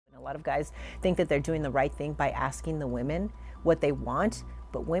A lot of guys think that they're doing the right thing by asking the women what they want,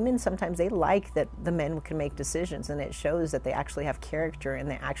 but women sometimes they like that the men can make decisions, and it shows that they actually have character, and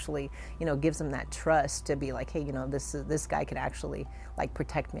they actually, gives them that trust to be like, hey, this guy could actually like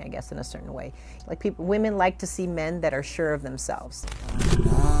protect me, I guess, in a certain way. Like women like to see men that are sure of themselves.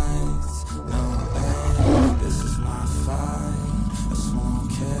 This is my fight, a small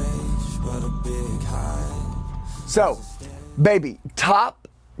cage, but a big hide. So, baby, top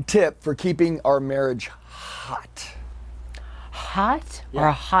tip for keeping our marriage hot. Hot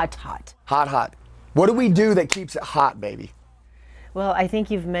or hot? Hot. What do we do that keeps it hot, baby? Well, I think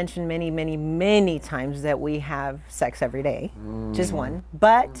you've mentioned many times that we have sex every day, just one.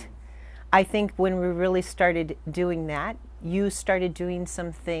 But I think when we really started doing that, you started doing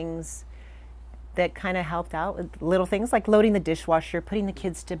some things that kind of helped out with little things like loading the dishwasher, putting the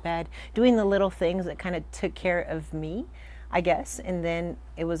kids to bed, doing the little things that kind of took care of me, I guess. And then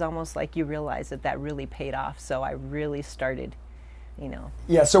it was almost like you realized that really paid off. So I really started,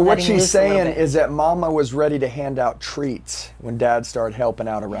 Yeah, so what she's saying is that Mama was ready to hand out treats when Dad started helping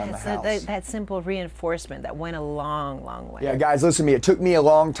out around the house. That simple reinforcement that went a long way. Yeah, guys, listen to me. It took me a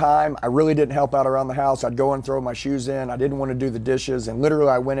long time. I really didn't help out around the house. I'd go and throw my shoes in. I didn't want to do the dishes. And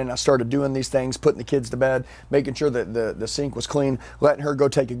literally I went in, I started doing these things, putting the kids to bed, making sure that the sink was clean, letting her go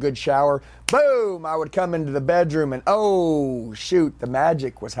take a good shower. Boom! I would come into the bedroom and, oh, shoot, the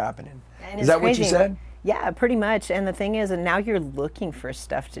magic was happening. Is that what you said? Yeah, pretty much. And the thing is, and now you're looking for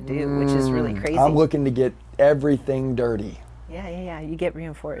stuff to do, which is really crazy. I'm looking to get everything dirty. Yeah. You get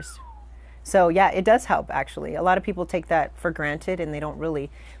reinforced. So yeah, it does help actually. A lot of people take that for granted and they don't really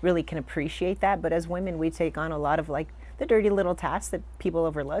can appreciate that. But as women, we take on a lot of like the dirty little tasks that people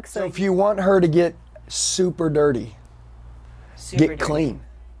overlook. So if you want her to get super dirty, get clean.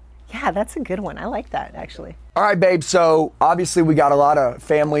 Yeah, that's a good one. I like that, actually. All right, babe, so obviously we got a lot of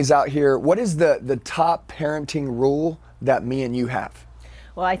families out here. What is the top parenting rule that me and you have?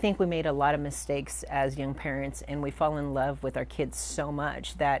 Well, I think we made a lot of mistakes as young parents, and we fall in love with our kids so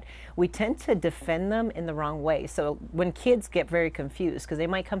much that we tend to defend them in the wrong way. So when kids get very confused, because they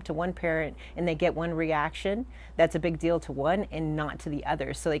might come to one parent and they get one reaction, that's a big deal to one and not to the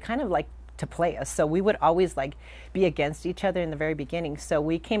other. So they kind of like to play us. So we would always like be against each other in the very beginning. So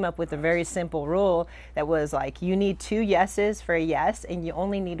we came up with a very simple rule that was like, you need 2 yeses for a yes, and you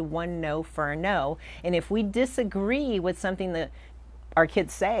only need 1 no for a no. And if we disagree with something that our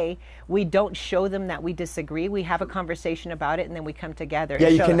kids say, we don't show them that we disagree. We have a conversation about it, and then we come together. Yeah,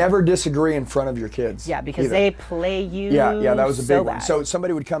 you can never disagree in front of your kids. Yeah, because they play you. Yeah, that was a big one. Bad. So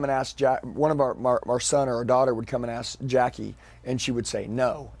somebody would come and ask one of our son or our daughter would come and ask Jackie, and she would say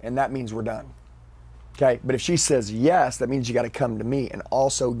no, and that means we're done. Okay, but if she says yes, that means you got to come to me and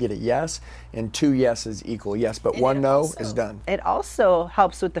also get a yes, and 2 yeses equal yes, but and 1 no is done. It also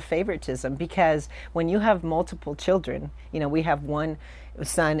helps with the favoritism, because when you have multiple children, we have 1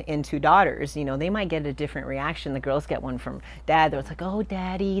 son and 2 daughters, they might get a different reaction. The girls get one from dad. They're like, oh,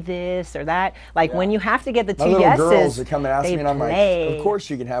 daddy, this or that. Like when you have to get the 2 yeses, my little girls that come and ask me, and I'm like, of course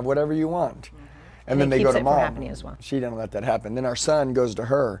you can have whatever you want. And then they go to mom. As well. She didn't let that happen. Then our son goes to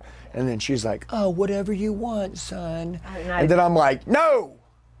her, and then she's like, oh, whatever you want, son. And then I'm like, no!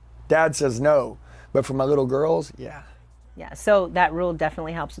 Dad says no. But for my little girls, yeah. Yeah, so that rule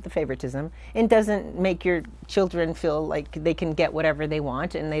definitely helps with the favoritism. It doesn't make your children feel like they can get whatever they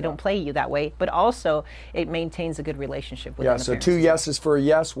want, and they don't play you that way. But also, it maintains a good relationship with the parents. Yeah, so 2 yeses for a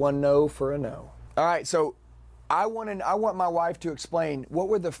yes, 1 no for a no. All right, so I want my wife to explain, what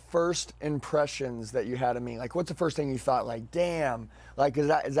were the first impressions that you had of me? Like, what's the first thing you thought, like, damn, like, is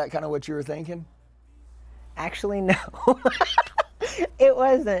that kind of what you were thinking? Actually, no. It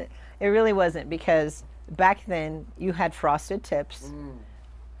wasn't. It really wasn't, because back then you had frosted tips.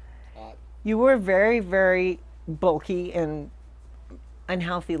 You were very, very bulky and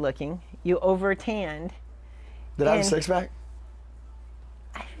unhealthy looking. You over-tanned. Did I have a six-pack?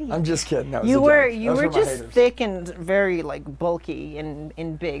 I'm just kidding. You were just thick and very like bulky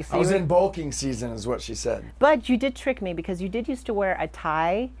and big. So I was in bulking season, is what she said. But you did trick me, because you did used to wear a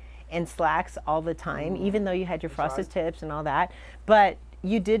tie and slacks all the time, even though you had your frosted tips and all that. But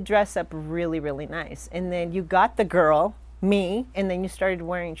you did dress up really, really nice. And then you got the girl, me, and then you started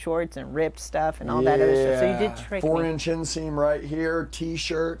wearing shorts and ripped stuff and all that other stuff. So you did trick me. 4-inch inseam right here,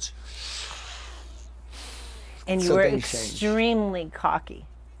 t-shirts. And you were extremely cocky.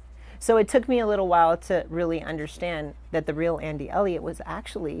 So it took me a little while to really understand that the real Andy Elliott was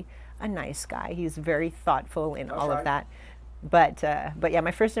actually a nice guy. He's very thoughtful in all of that. But yeah, my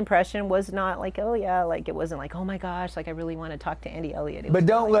first impression was not like, oh yeah, like it wasn't like, oh my gosh, like I really want to talk to Andy Elliott. But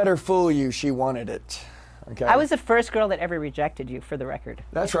don't let her fool you. She wanted it. Okay. I was the first girl that ever rejected you, for the record.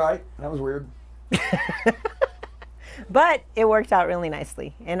 That's right. That was weird. But it worked out really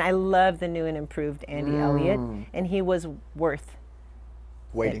nicely. And I love the new and improved Andy Elliott. And he was worth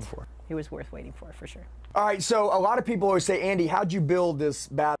Waiting it. for. He was worth waiting for sure. All right, so a lot of people always say, Andy, how'd you build this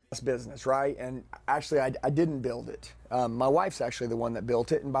badass business, right? And actually, I didn't build it. My wife's actually the one that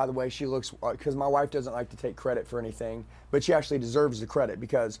built it. And by the way, she looks, because my wife doesn't like to take credit for anything, but she actually deserves the credit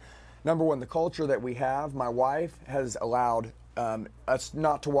because, number one, the culture that we have, my wife has allowed us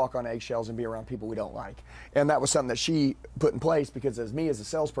not to walk on eggshells and be around people we don't like. And that was something that she put in place because as me as a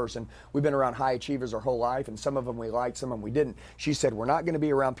salesperson, we've been around high achievers our whole life, and some of them we liked, some of them we didn't. She said, we're not going to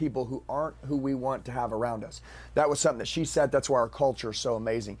be around people who aren't who we want to have around us. That was something that she said. That's why our culture is so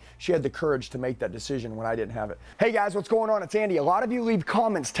amazing. She had the courage to make that decision when I didn't have it. Hey guys, what's going on? It's Andy. A lot of you leave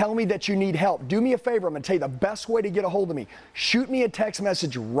comments telling me that you need help. Do me a favor. I'm going to tell you the best way to get a hold of me. Shoot me a text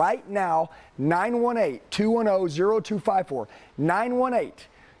message right now, 918-210-0254.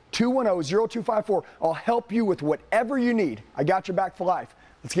 918-210-0254. I'll help you with whatever you need. I got your back for life.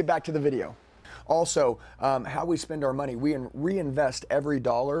 Let's get back to the video. Also, how we spend our money. We reinvest every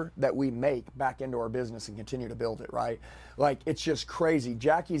dollar that we make back into our business and continue to build it, right? Like, it's just crazy.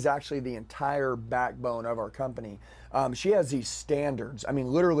 Jackie's actually the entire backbone of our company. She has these standards. I mean,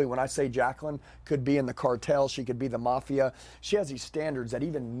 literally, when I say Jacqueline could be in the cartel, she could be the mafia. She has these standards that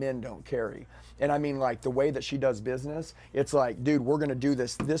even men don't carry. And I mean, like, the way that she does business, it's like, dude, we're going to do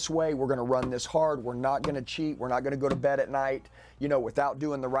this way. We're going to run this hard. We're not going to cheat. We're not going to go to bed at night, you know, without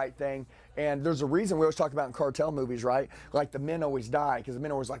doing the right thing. And there's a reason we always talk about in cartel movies, right? Like, the men always die because the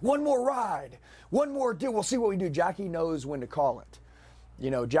men are always like, one more ride, one more deal. We'll see what we do. Jackie knows when to call it. You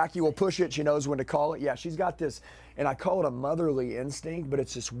know, Jackie will push it. She knows when to call it. Yeah, she's got this, and I call it a motherly instinct, but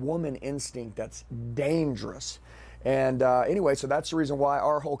it's this woman instinct that's dangerous. And anyway, so that's the reason why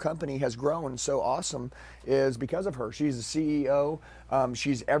our whole company has grown so awesome is because of her. She's the CEO.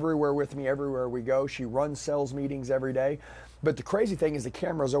 She's everywhere with me, everywhere we go. She runs sales meetings every day. But the crazy thing is the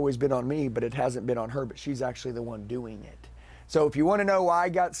camera's always been on me, but it hasn't been on her, but she's actually the one doing it. So if you want to know why I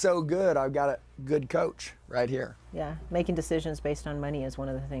got so good, I've got a good coach right here. Yeah, making decisions based on money is one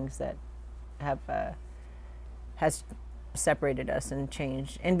of the things that has separated us and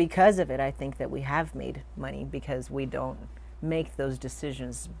changed. And because of it, I think that we have made money because we don't make those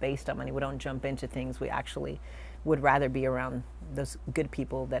decisions based on money. We don't jump into things. We actually would rather be around those good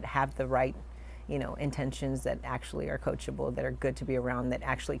people that have the right, you know, intentions, that actually are coachable, that are good to be around, that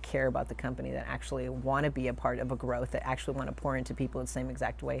actually care about the company, that actually want to be a part of a growth, that actually want to pour into people the same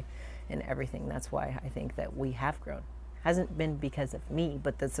exact way and everything. That's why I think that we have grown. Hasn't been because of me,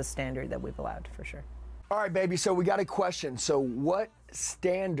 but that's a standard that we've allowed for sure. All right, baby, so we got a question. So what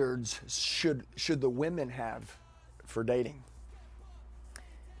standards should the women have for dating?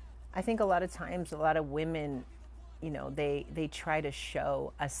 I think a lot of times, a lot of women, you know, they try to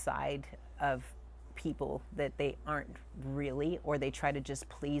show a side of people that they aren't really, or they try to just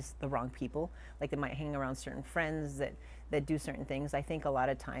please the wrong people. Like, they might hang around certain friends that do certain things. I think a lot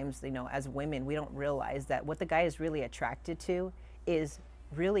of times, you know, as women, we don't realize that what the guy is really attracted to is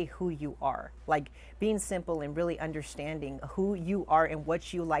really who you are. Like, being simple and really understanding who you are and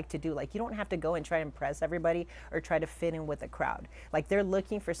what you like to do. Like, you don't have to go and try to impress everybody or try to fit in with a crowd. Like, they're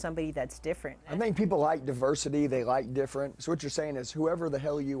looking for somebody that's different. I think people like diversity. They like different. So what you're saying is whoever the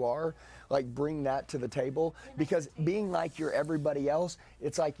hell you are, like, bring that to the table, because being like you're everybody else,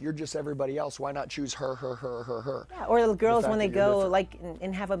 it's like you're just everybody else. Why not choose her? Yeah, or the girls, when they go like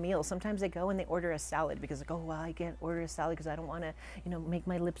and have a meal, sometimes they go and they order a salad because, like, oh, well, I can't order a salad because I don't want to, you know, make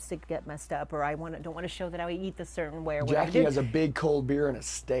my lipstick get messed up, or I don't want to show that I eat the certain way. Or Jackie has a big cold beer and a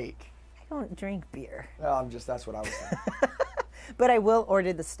steak. I don't drink beer. Well, that's what I was saying. But I will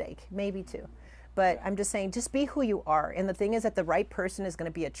order the steak, maybe two. But I'm just saying, just be who you are. And the thing is that the right person is going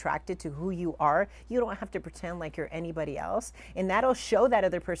to be attracted to who you are. You don't have to pretend like you're anybody else. And that'll show that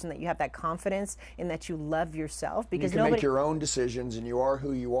other person that you have that confidence and that you love yourself. Because you can make your own decisions and you are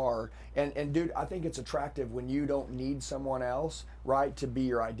who you are. And dude, I think it's attractive when you don't need someone else, right, to be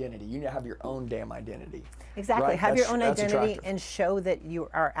your identity. You need to have your own damn identity. Exactly. Right? Have your own identity attractive. and show that you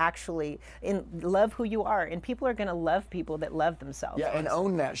are actually, love who you are. And people are going to love people that love themselves. Yeah, and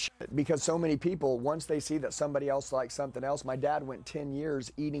own that shit, because so many people, once they see that somebody else likes something else, my dad went 10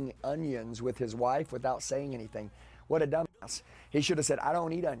 years eating onions with his wife without saying anything. What a dumbass. He should have said, I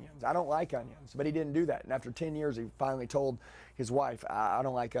don't eat onions. I don't like onions. But he didn't do that. And after 10 years, he finally told his wife, I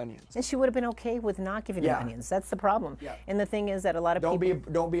don't like onions. And she would have been okay with not giving you onions. That's the problem. Yeah. And the thing is that a lot of people...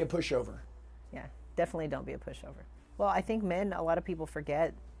 Don't be a pushover. Yeah, definitely don't be a pushover. Well, I think men, a lot of people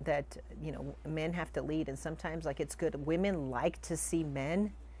forget that, you know, men have to lead. And sometimes, like, it's good. Women like to see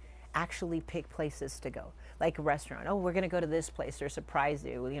men actually pick places to go. like a restaurant. Oh, we're going to go to this place or surprise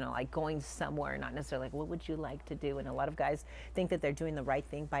you, like going somewhere, not necessarily like, what would you like to do? And a lot of guys think that they're doing the right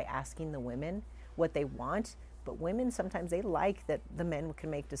thing by asking the women what they want. But women, sometimes they like that the men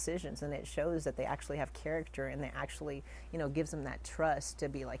can make decisions, and it shows that they actually have character, and they actually, gives them that trust to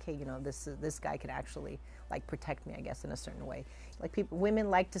be like, hey, this guy could actually like protect me, I guess, in a certain way. Like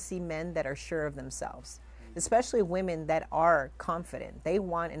women like to see men that are sure of themselves, especially women that are confident. They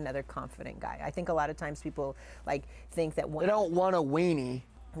want another confident guy. I think a lot of times people like think that they don't want a weenie.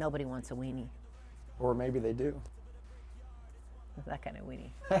 Nobody wants a weenie. Or maybe they do. That kind of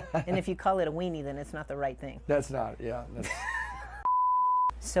weenie. And if you call it a weenie, then it's not the right thing. That's not, yeah.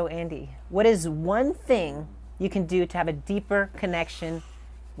 So Andy, what is one thing you can do to have a deeper connection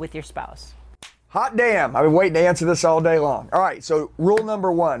with your spouse? Hot damn, I've been waiting to answer this all day long. All right, so rule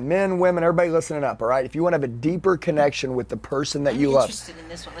number one, men, women, everybody listening up, all right? If you want to have a deeper connection with the person that you love. I'm interested in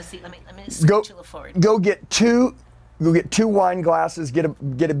this one. Let's see, let me scooch a little forward. Go get two wine glasses, get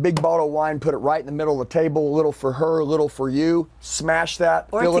a big bottle of wine, put it right in the middle of the table, a little for her, a little for you, smash that,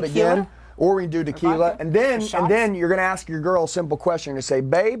 or fill tequila. It again. Or we can do tequila. And then you're gonna ask your girl a simple question. You're gonna say,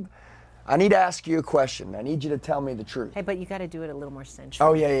 babe, I need to ask you a question. I need you to tell me the truth. Hey, but you gotta do it a little more sensual.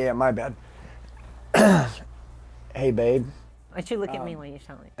 Oh yeah, my bad. Hey babe. Why don't you look at me when you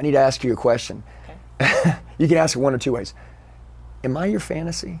tell me? I need to ask you a question. Okay. You can ask it one of two ways. Am I your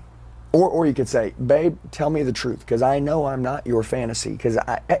fantasy? Or you could say, babe, tell me the truth, because I know I'm not your fantasy. Because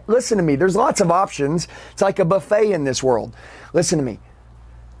listen to me, there's lots of options. It's like a buffet in this world. Listen to me.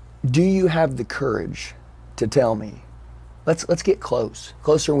 Do you have the courage to tell me? Let's get closer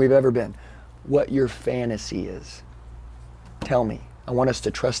than we've ever been. What your fantasy is. Tell me. I want us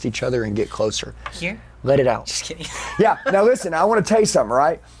to trust each other and get closer. Here? Let it out. Just kidding. Yeah. Now listen, I want to tell you something,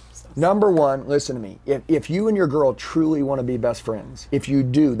 right? Number one, listen to me. If you and your girl truly want to be best friends, if you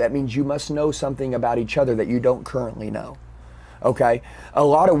do, that means you must know something about each other that you don't currently know. Okay? A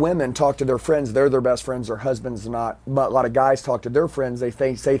lot of women talk to their friends, they're their best friends, their husband's not. But a lot of guys talk to their friends, they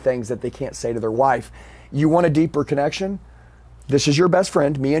say things that they can't say to their wife. You want a deeper connection? This is your best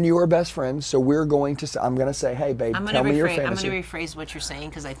friend. Me and you are best friends. So I'm going to say, hey, babe, tell me your fantasy. I'm going to rephrase what you're saying,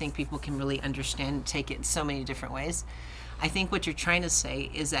 because I think people can really understand, take it so many different ways. I think what you're trying to say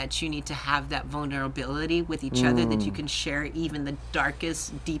is that you need to have that vulnerability with each other, that you can share even the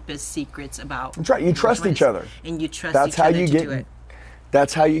darkest, deepest secrets about. That's right. You trust each other. And you trust each other to do it.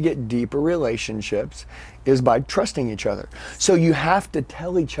 That's how you get deeper relationships, is by trusting each other. So you have to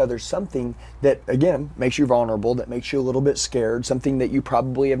tell each other something that, again, makes you vulnerable, that makes you a little bit scared, something that you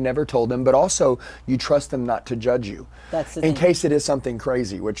probably have never told them, but also you trust them not to judge you. That's the in thing. case it is something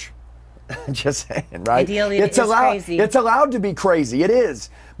crazy, which, just saying, right? Ideally, it's allowed, crazy. It's allowed to be crazy. It is.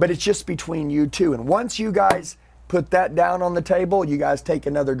 But it's just between you two. And once you guys put that down on the table, you guys take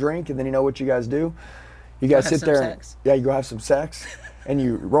another drink, and then you know what you guys do? You guys sit there and, yeah, you go have some sex, and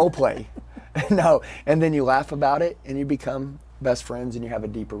you role play. No, and then you laugh about it, and you become best friends, and you have a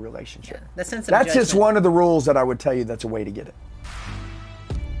deeper relationship. Yeah, the sense of that's judgment. just one of the rules that I would tell you. That's a way to get it.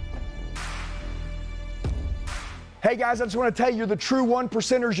 Hey guys, I just want to tell you, you're the true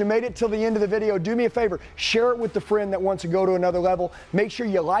 1%ers. You made it till the end of the video. Do me a favor, share it with the friend that wants to go to another level. Make sure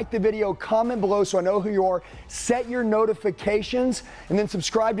you like the video, comment below so I know who you are, set your notifications, and then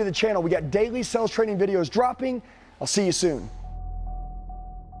subscribe to the channel. We got daily sales training videos dropping. I'll see you soon.